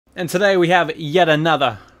And today we have yet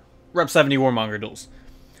another Rep 70 Warmonger Duels.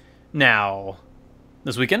 Now,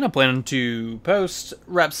 this weekend I'm planning to post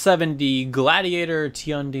Rep 70 Gladiator,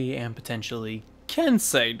 Tiundi, and potentially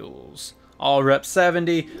Kensei Duels. All Rep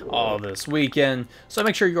 70, all this weekend. So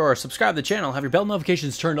make sure you're subscribed to the channel, have your bell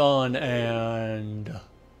notifications turned on, and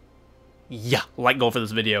yeah, like goal for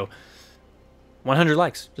this video. 100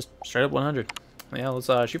 likes, just straight up 100. Yeah, let's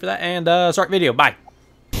shoot for that and start video. Bye.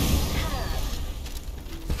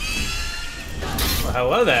 Well,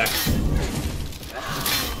 hello there.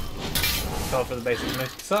 Call for the basic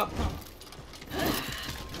mix up.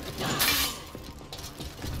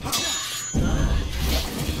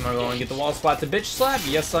 Am I going to get the wall spot to bitch slap?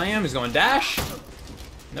 Yes, I am. He's going dash.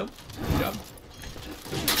 Nope. Good job.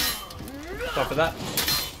 Call for that.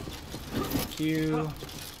 Q.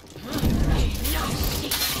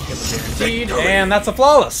 Get the guaranteed, and that's a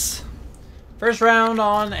flawless. First round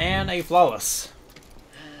on and a flawless.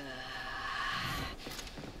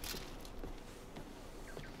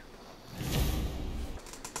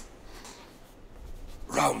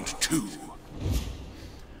 Round 2.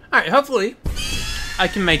 Alright, hopefully I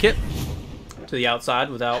can make it to the outside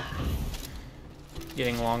without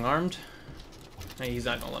getting long-armed. Hey, he's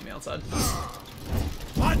not going to let me outside.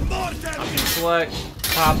 I'm going to select,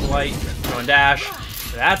 top light, going dash.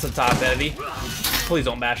 That's a top heavy. Please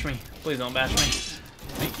don't bash me. Please don't bash me.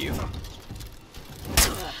 Thank you.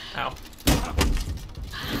 Ow.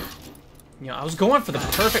 You know, I was going for the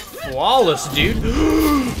perfect flawless, dude.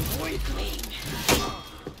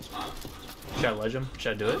 Should I ledge him?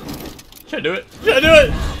 Should I do it? Should I do it? Should I do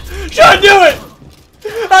it? Should I do it?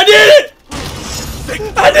 I did it!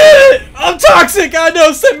 I did it! I'm toxic! I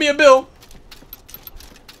know! Send me a bill!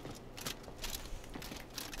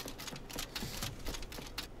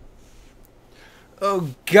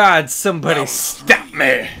 Oh God, somebody stop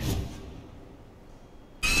me!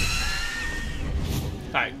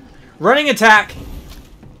 Alright. Running attack.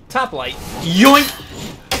 Top light. Yoink!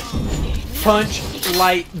 Punch,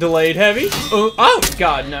 light, delayed, heavy. Oh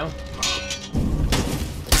God, no.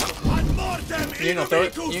 You ain't gonna throw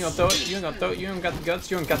it. You ain't gonna throw it. You ain't gonna throw it. You ain't got the guts.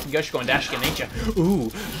 You ain't got the guts. You're going dash again, ain't ya? Ooh,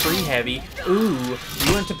 free heavy. Ooh,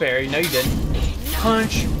 you went to parry. No, you didn't.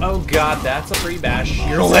 Punch. Oh God, that's a free bash.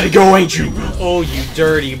 You're gonna let it go, ain't you? Oh, you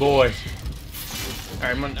dirty boy. All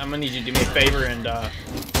right, I'm gonna need you to do me a favor and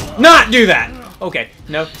not do that. Okay,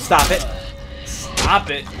 no, stop it. Stop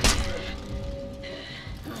it.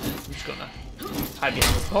 I'm just gonna hide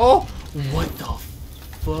behind this pole. What the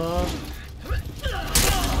fuck?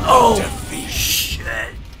 Oh,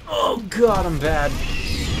 shit. Oh, God, I'm bad.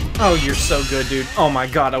 Oh, you're so good, dude. Oh, my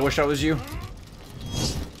God, I wish I was you.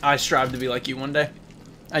 I strive to be like you one day.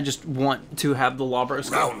 I just want to have the Lawbro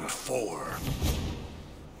skill. Round 4.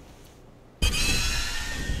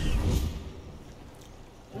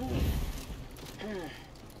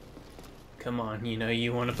 Come on, you know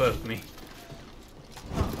you want to poke me.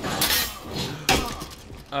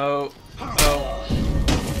 Oh, oh.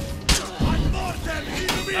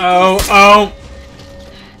 Oh, oh!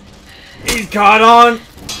 He's caught on!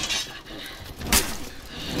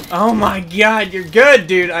 Oh my God, you're good,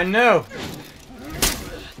 dude, I know!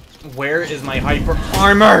 Where is my hyper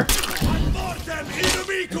armor?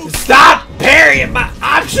 Stop parrying my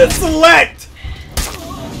option select!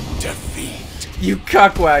 Defeat. You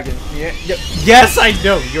cuckwagon. Yeah, yes, I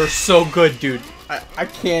know, you're so good, dude. I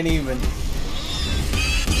can't even.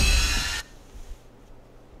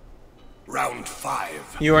 Round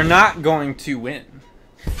 5. You are not going to win.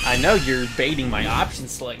 I know you're baiting my option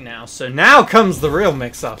select now, so now comes the real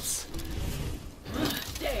mix-ups.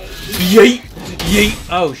 Yeet! Yeet!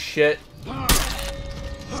 Oh, shit.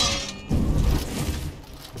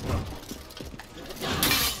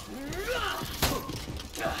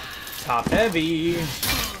 Top heavy.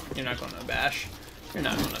 You're not going to bash. You're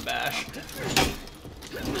not going to bash.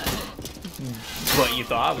 What you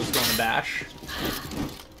thought I was going to bash.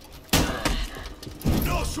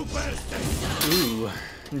 Ooh,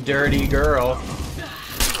 dirty girl.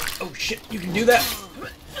 Oh shit, you can do that.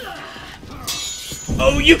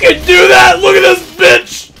 Oh, you can do that! Look at this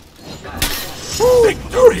bitch! Oh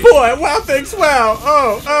boy, wow, thanks, wow.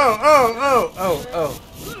 Oh, oh, oh, oh, oh,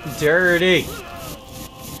 oh. Dirty.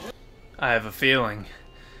 I have a feeling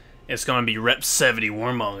it's gonna be Rep 70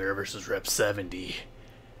 Warmonger versus Rep 70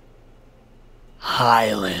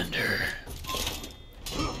 Highlander.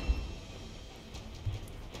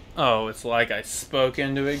 Oh, it's like I spoke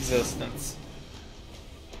into existence.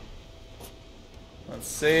 Let's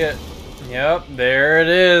see it. Yep, there it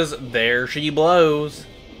is. There she blows.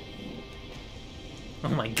 Oh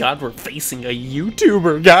my God, we're facing a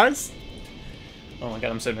YouTuber, guys. Oh my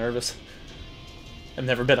God, I'm so nervous. I've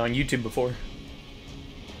never been on YouTube before.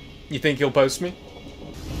 You think he'll post me?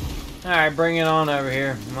 Alright, bring it on over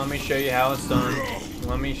here. Let me show you how it's done.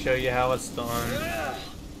 Let me show you how it's done.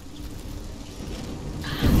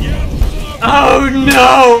 Oh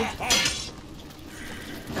no!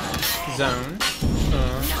 Zone.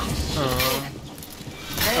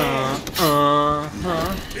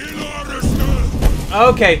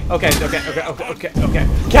 Okay. Can I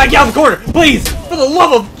get out of the corner? Please! For the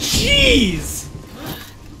love of jeez!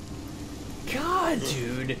 God,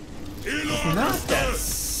 dude. It's not that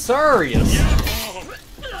serious.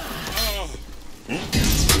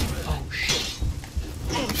 Oh, shit.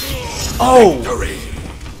 Oh!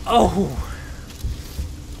 Oh!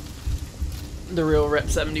 The real Rep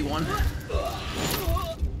 71.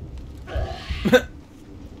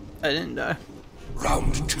 I didn't die.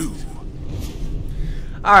 Round 2.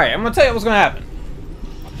 Alright, I'm gonna tell you what's gonna happen.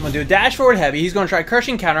 I'm gonna do a dash forward heavy. He's gonna try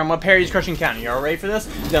crushing counter. I'm gonna parry his crushing counter. Y'all ready for this?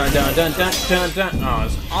 Dun dun dun dun dun dun. Oh,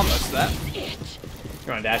 it's almost that. You're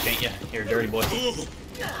gonna dash, ain't you? You're a dirty boy.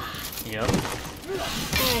 Yep. I'm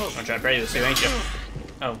gonna try to parry this too, ain't you?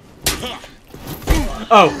 Oh.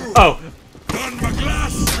 Oh!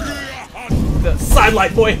 The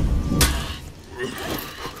sidelight boy!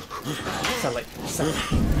 Sidelight.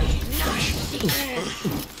 Gosh.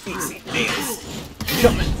 Easy.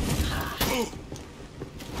 Coming.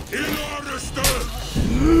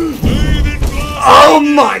 Oh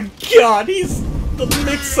my god, he's the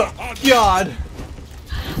mix-up god.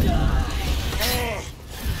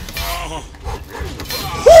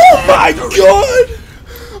 Oh my god!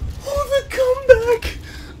 Oh,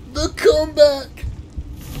 the comeback!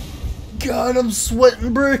 God, I'm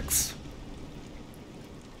sweating bricks.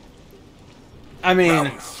 I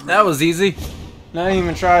mean, that was easy. Not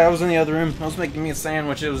even try. I was in the other room. I was making me a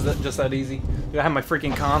sandwich. It was just that easy. I had my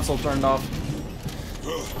freaking console turned off.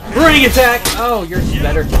 Running attack! Oh, yours is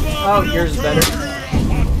better. Oh, yours is better.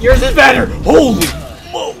 Yours is better! Holy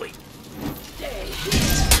moly!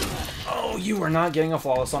 Oh, you are not getting a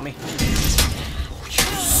flawless on me. Oh, you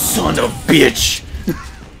son of a bitch!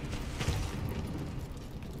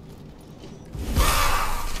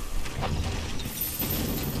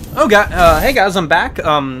 Oh god, hey guys, I'm back.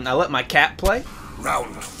 I let my cat play.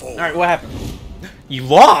 Round 4. Alright, what happened? You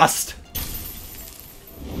lost?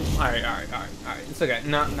 Alright. It's okay.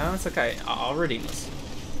 No, it's okay. I'll redeem us.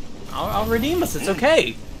 I'll redeem us. It's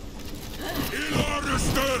okay.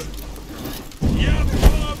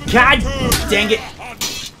 God dang it.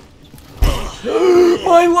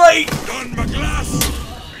 My light!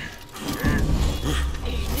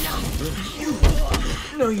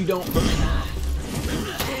 No, you don't.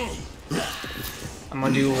 I'm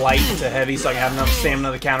gonna do light to heavy so I can have enough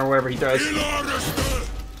stamina to counter whatever he throws.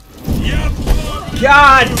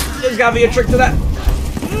 God! There's gotta be a trick to that.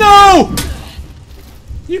 No!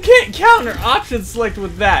 You can't counter option select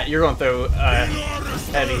with that. You're gonna throw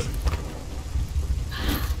heavy.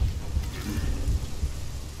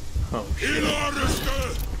 Oh shit.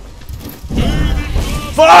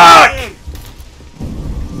 Fuck!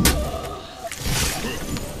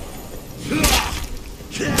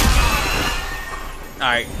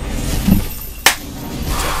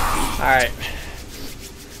 Alright.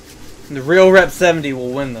 The real Rep 70 will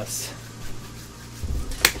win this.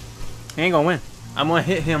 He ain't gonna win. I'm gonna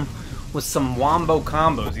hit him with some wombo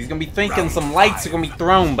combos. He's gonna be thinking some lights are gonna be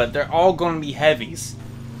thrown, but they're all gonna be heavies.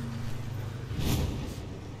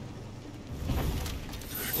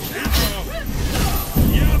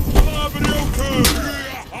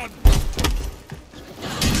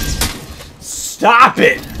 Stop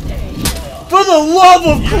it! For the love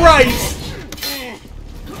of Christ!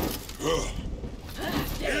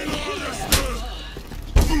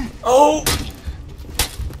 Oh!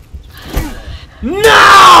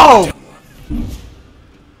 No!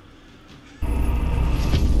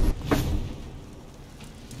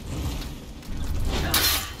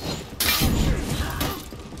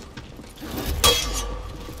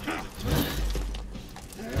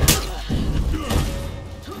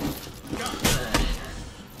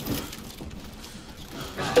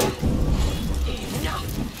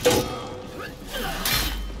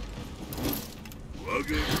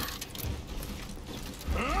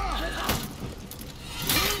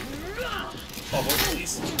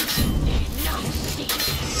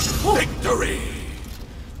 Victory!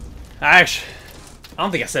 Actually, I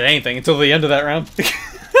don't think I said anything until the end of that round.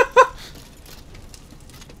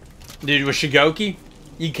 Dude, with Shigoki,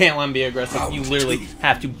 you can't let him be aggressive. You literally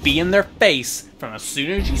have to be in their face from as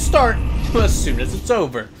soon as you start to as soon as it's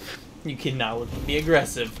over. You cannot let them be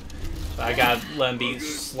aggressive. So I gotta let him be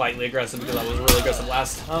slightly aggressive because I was really aggressive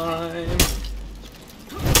last time.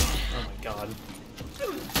 Oh my god.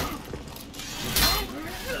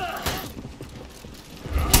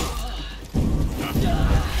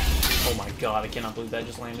 god, I cannot believe that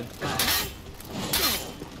just landed.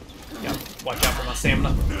 Yeah, watch out for my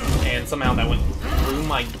stamina. And somehow that went through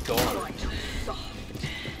my guard.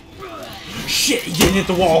 Shit, he didn't hit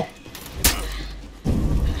the wall!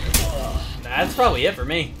 That's probably it for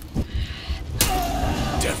me.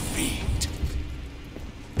 Defeat.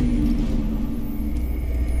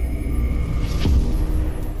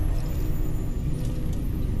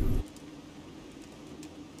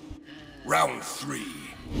 Round 3.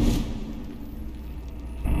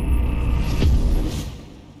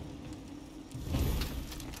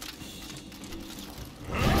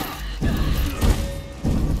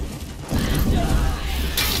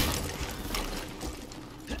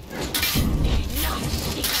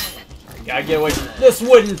 Gotta get away from this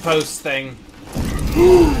wooden post thing.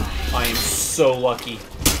 I am so lucky.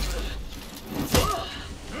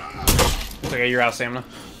 Okay, you're out of stamina.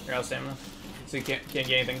 You're out of stamina. So you can't get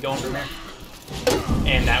anything going from here.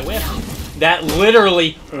 And that whiffed. That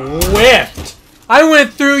literally whiffed! I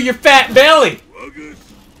went through your fat belly!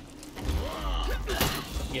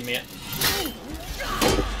 Give me it.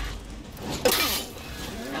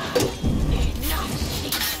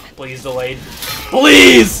 Please, delayed.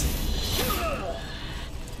 Please!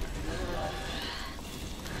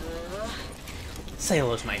 Say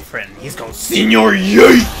hello to my friend. He's gonna Senior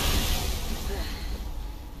Yeet!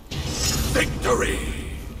 Victory.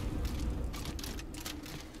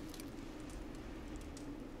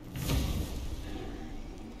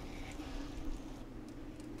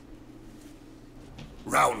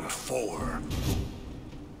 Round 4.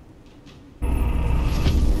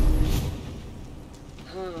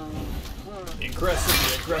 Be aggressive,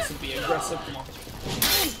 be aggressive, be aggressive. Come on.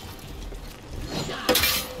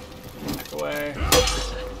 Back away.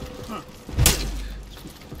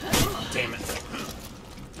 Damn it.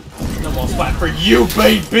 No more spot for you,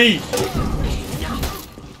 baby!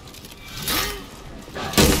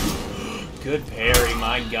 Good parry,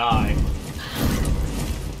 my guy.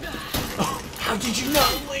 Oh, how did you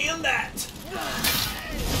not land that?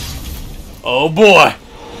 Oh boy!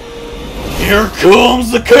 Here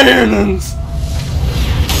comes the cannons!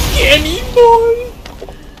 Canny boy!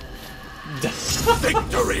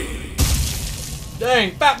 Victory.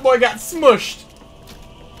 Dang, fat boy got smushed!